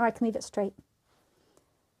 or I can leave it straight.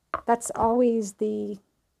 That's always the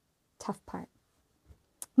tough part.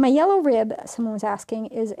 My yellow rib, someone was asking,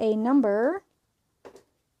 is a number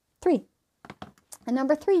 3. A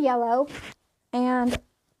number 3 yellow, and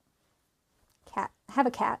cat. I have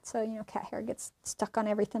a cat, so you know cat hair gets stuck on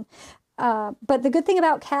everything. But the good thing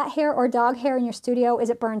about cat hair or dog hair in your studio is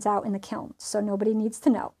it burns out in the kiln, so nobody needs to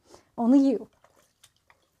know. Only you.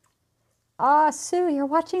 Ah, Sue, you're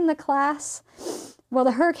watching the class? Well,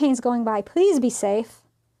 the hurricane's going by. Please be safe.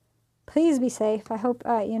 Please be safe. I hope,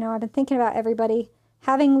 you know, I've been thinking about everybody.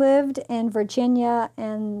 Having lived in Virginia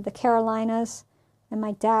and the Carolinas, and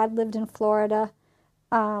my dad lived in Florida,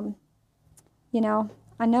 you know,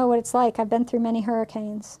 I know what it's like. I've been through many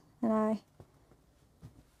hurricanes, and I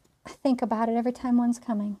think about it every time one's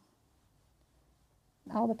coming.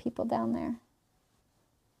 All the people down there.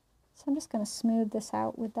 So I'm just going to smooth this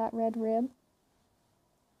out with that red rib.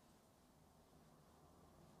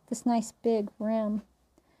 This nice big rim.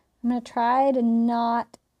 I'm going to try to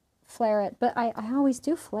not flare it, but I always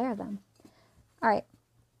do flare them. All right.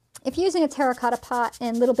 If you're using a terracotta pot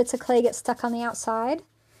and little bits of clay get stuck on the outside,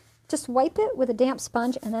 just wipe it with a damp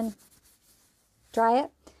sponge and then dry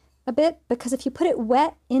it a bit, because if you put it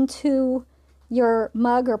wet into your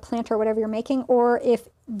mug or planter or whatever you're making, or if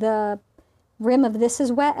the rim of this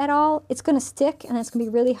is wet at all, it's going to stick and it's going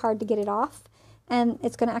to be really hard to get it off, and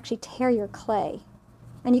it's going to actually tear your clay.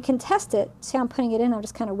 And you can test it. See how I'm putting it in? I'm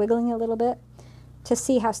just kind of wiggling it a little bit to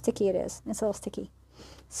see how sticky it is. It's a little sticky.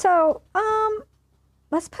 So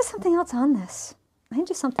let's put something else on this. I can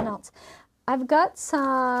do something else. I've got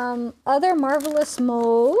some other Marvelous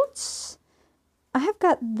molds. I have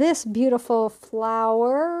got this beautiful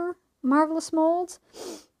flower Marvelous molds.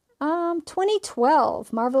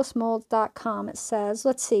 2012, marvelousmolds.com it says.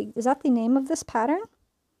 Let's see, is that the name of this pattern?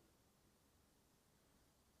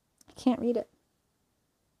 I can't read it.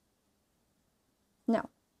 No.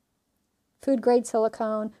 Food grade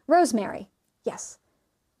silicone. Rosemary. Yes.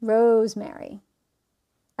 Rosemary.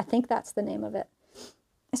 I think that's the name of it.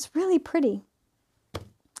 It's really pretty.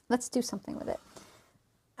 Let's do something with it.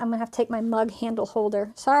 I'm going to have to take my mug handle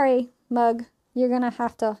holder. Sorry, mug. You're going to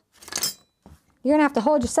have to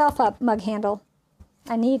hold yourself up, mug handle.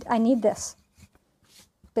 I need this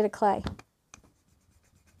bit of clay.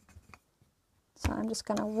 So I'm just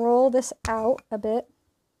going to roll this out a bit.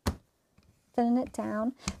 Thin it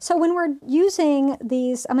down. So when we're using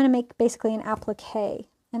these, I'm going to make basically an applique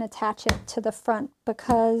and attach it to the front,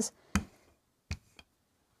 because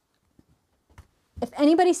if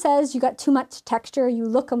anybody says you got too much texture, you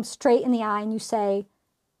look them straight in the eye and you say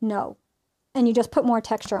no, and you just put more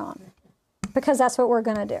texture on, because that's what we're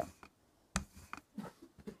going to do.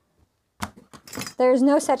 There's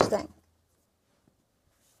no such thing.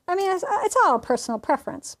 I mean, it's all personal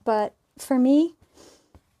preference, but for me,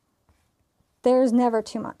 there's never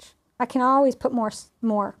too much. I can always put more is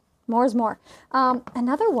more.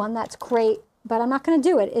 Another one that's great, but I'm not going to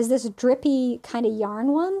do it, is this drippy kind of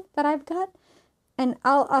yarn one that I've got. And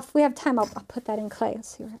if we have time, I'll put that in clay. Let's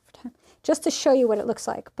see if we have time. Just to show you what it looks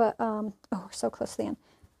like. But, oh, we're so close to the end.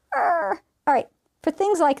 All right, for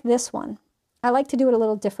things like this one, I like to do it a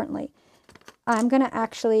little differently. I'm going to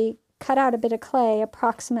actually cut out a bit of clay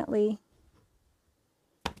approximately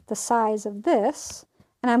the size of this.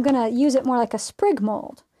 And I'm going to use it more like a sprig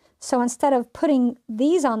mold. So instead of putting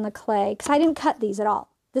these on the clay, because I didn't cut these at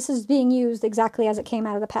all. This is being used exactly as it came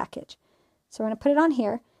out of the package. So we're going to put it on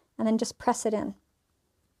here and then just press it in.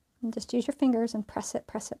 And just use your fingers and press it,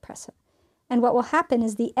 press it, press it. And what will happen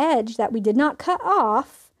is the edge that we did not cut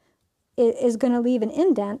off is going to leave an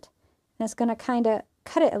indent, and it's going to kind of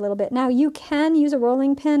cut it a little bit. Now you can use a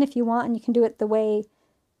rolling pin if you want, and you can do it the way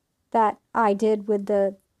that I did with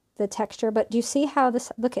the texture, but do you see how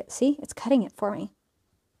this, see, it's cutting it for me.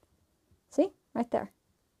 See, right there.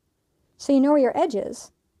 So you know where your edge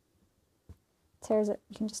is. Tears it,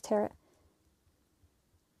 you can just tear it.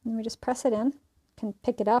 And we just press it in. You can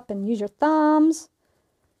pick it up and use your thumbs.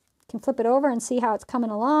 You can flip it over and see how it's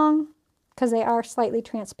coming along, because they are slightly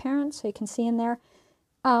transparent, so you can see in there.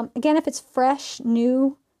 Again, if it's fresh,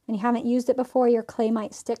 new, and you haven't used it before, your clay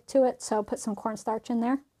might stick to it, so put some cornstarch in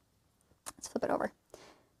there. Let's flip it over.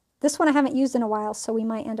 This one I haven't used in a while, so we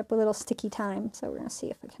might end up with a little sticky time. So we're going to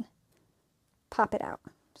see if we can pop it out.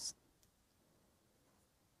 Just,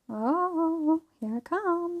 oh, here it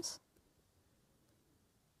comes.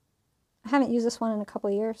 I haven't used this one in a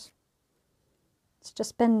couple of years. It's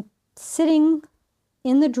just been sitting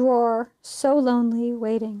in the drawer, so lonely,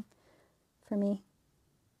 waiting for me.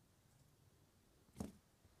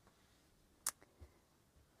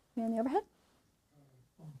 We on the overhead?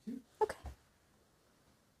 Okay.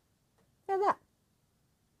 Look at that.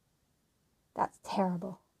 That's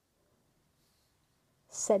terrible.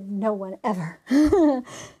 Said no one ever.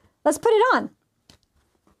 Let's put it on.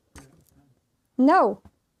 No.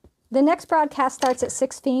 The next broadcast starts at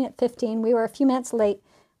 15. We were a few minutes late.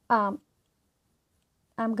 I'm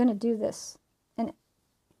going to do this. And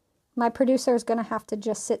my producer is going to have to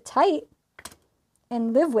just sit tight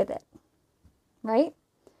and live with it. Right?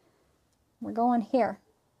 We're going here.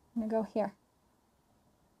 I'm going to go here.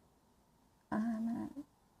 I'm going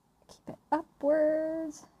to keep it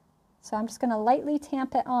upwards. So I'm just going to lightly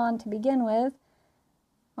tamp it on to begin with.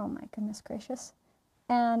 Oh my goodness gracious.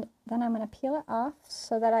 And then I'm going to peel it off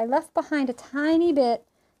so that I left behind a tiny bit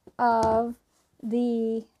of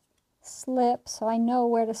the slip so I know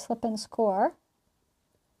where to slip and score,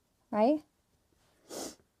 right?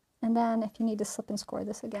 And then if you need to slip and score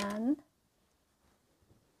this again,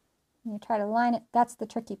 and you try to line it, that's the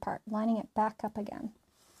tricky part, lining it back up again.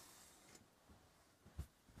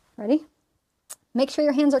 Ready? Make sure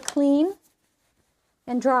your hands are clean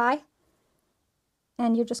and dry,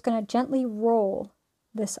 and you're just going to gently roll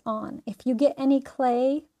this on. If you get any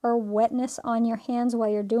clay or wetness on your hands while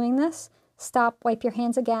you're doing this, stop, wipe your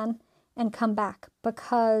hands again, and come back,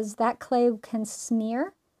 because that clay can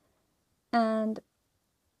smear and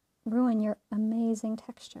ruin your amazing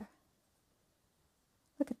texture.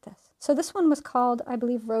 Look at this. So this one was called, I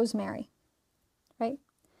believe, Rosemary, right?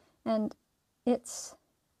 And it's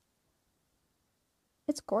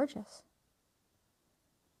gorgeous.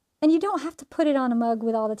 And you don't have to put it on a mug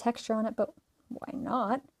with all the texture on it, but why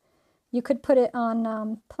not? You could put it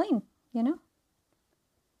on plain, you know? All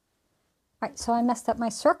right, so I messed up my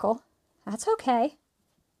circle. That's okay.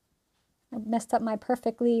 I messed up my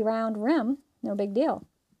perfectly round rim. No big deal.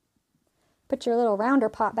 Put your little rounder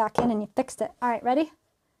pot back in and you fixed it. All right, ready?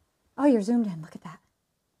 Oh, you're zoomed in. Look at that.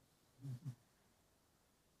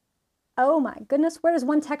 Oh my goodness. Where does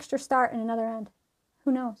one texture start and another end?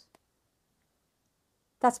 Who knows?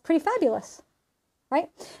 That's pretty fabulous, right?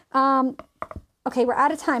 Okay, we're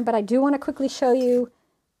out of time, but I do want to quickly show you.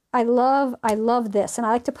 I love this, and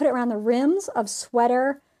I like to put it around the rims of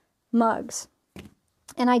sweater mugs.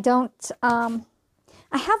 And I don't, I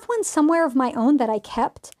have one somewhere of my own that I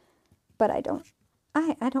kept, but I don't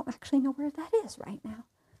actually know where that is right now.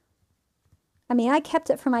 I mean, I kept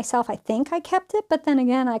it for myself. I think I kept it, but then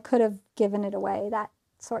again, I could have given it away. That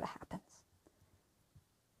sort of happens.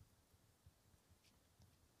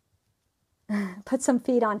 Put some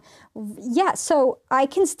feet on. Yeah, so I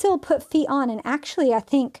can still put feet on. And actually, I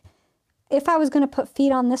think if I was going to put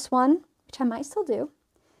feet on this one, which I might still do,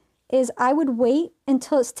 is I would wait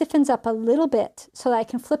until it stiffens up a little bit so that I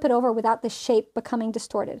can flip it over without the shape becoming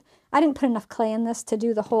distorted. I didn't put enough clay in this to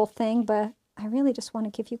do the whole thing, but I really just want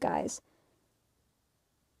to give you guys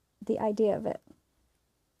the idea of it.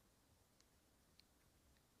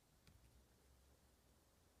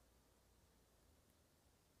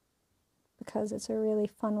 Because it's a really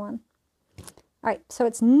fun one. All right, so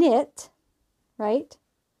it's knit, right?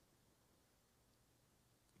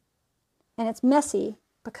 And it's messy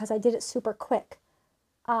because I did it super quick.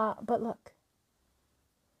 But look,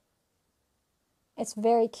 it's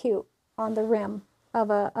very cute on the rim of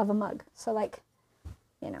a mug. So like,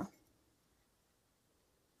 you know,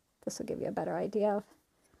 this will give you a better idea of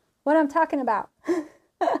what I'm talking about.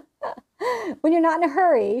 When you're not in a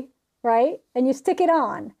hurry, right? And you stick it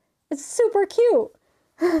on. It's super cute.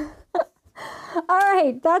 All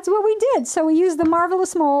right, that's what we did. So we used the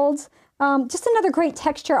Marvelous molds. Just another great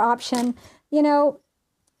texture option. You know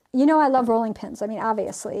I love rolling pins, I mean,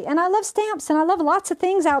 obviously. And I love stamps, and I love lots of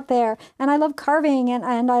things out there. And I love carving,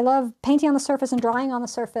 and I love painting on the surface and drawing on the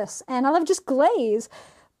surface. And I love just glaze.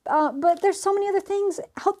 But there's so many other things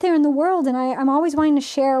out there in the world, and I'm always wanting to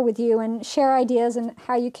share with you and share ideas and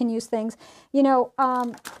how you can use things. You know,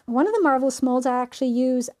 one of the Marvelous molds I actually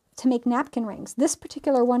use to make napkin rings. This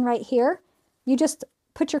particular one right here, you just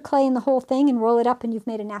put your clay in the whole thing and roll it up and you've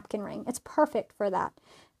made a napkin ring. It's perfect for that.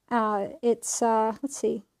 Let's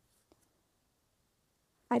see.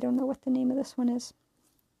 I don't know what the name of this one is.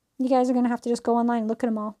 You guys are going to have to just go online and look at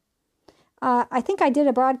them all. I think I did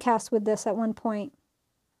a broadcast with this at one point.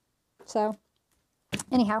 So,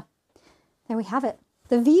 anyhow, there we have it.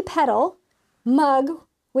 The V-petal mug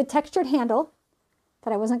with textured handle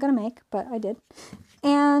that I wasn't going to make, but I did.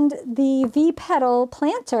 And the V-petal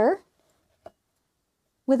planter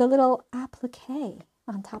with a little applique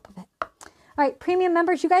on top of it. All right, premium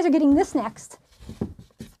members, you guys are getting this next.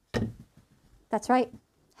 That's right,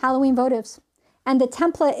 Halloween votives. And the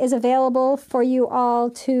template is available for you all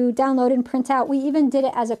to download and print out. We even did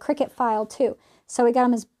it as a Cricut file too. So we got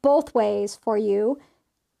them as both ways for you.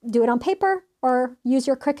 Do it on paper or use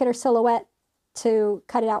your Cricut or Silhouette to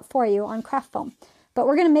cut it out for you on craft foam. But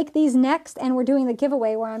we're going to make these next, and we're doing the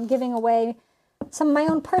giveaway where I'm giving away some of my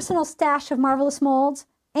own personal stash of Marvelous molds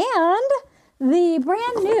and the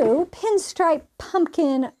brand new pinstripe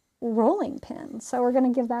pumpkin rolling pin. So we're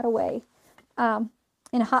going to give that away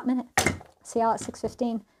in a hot minute. See y'all at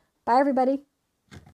 6:15. Bye, everybody.